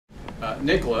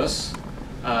Nicholas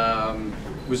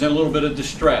was in a little bit of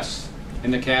distress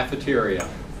in the cafeteria,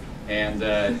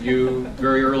 and you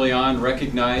very early on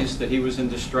recognized that he was in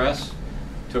distress,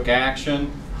 took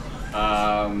action,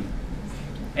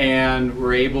 and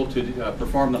were able to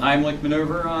perform the Heimlich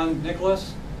Maneuver on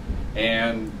Nicholas.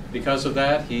 And because of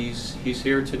that, he's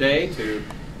here today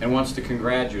and wants to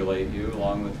congratulate you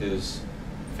along with his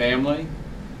family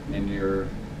and your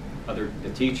the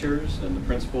teachers and the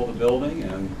principal of the building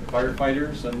and the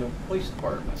firefighters and the police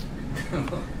department.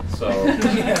 So.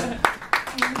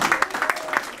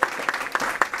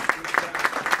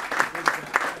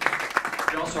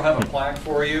 We also have a plaque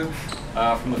for you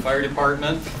from the fire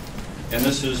department, and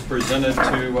this is presented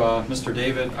to Mr.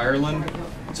 David Irland.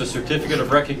 It's a certificate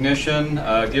of recognition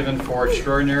given for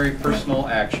extraordinary personal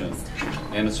action,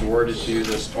 and it's awarded to you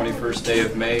this 21st day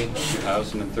of May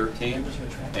 2013,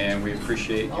 and we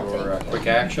appreciate your quick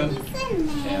action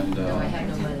and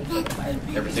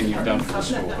everything you've done for the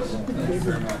school. Thank you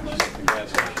very much.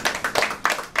 Congratulations.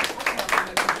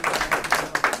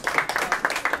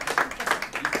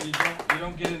 You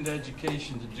don't get into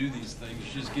education to do these things.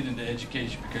 You just get into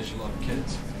education because you love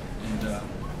kids. And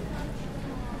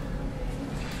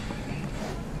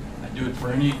I do it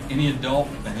for any adult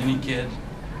and any kid.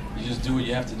 You just do what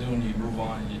you have to do and you move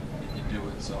on and you do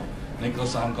it. So,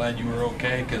 Nicholas, I'm glad you were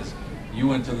okay because you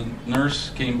went to the nurse,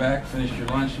 came back, finished your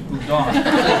lunch, and moved on.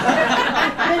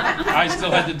 I still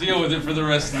had to deal with it for the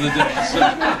rest of the day. So.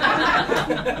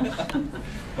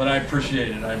 But I appreciate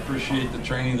it. I appreciate the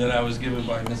training that I was given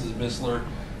by Mrs. Bissler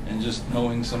and just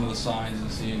knowing some of the signs and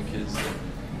seeing kids that,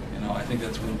 I think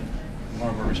that's one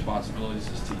of our responsibilities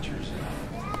as teachers,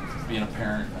 being a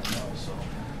parent, I know, so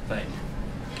thank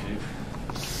you.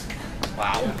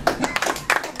 Wow.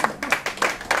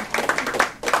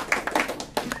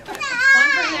 One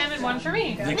for him and one for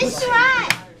me. Nicholas. Mr.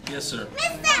 I. Yes, sir.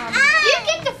 Mr. I.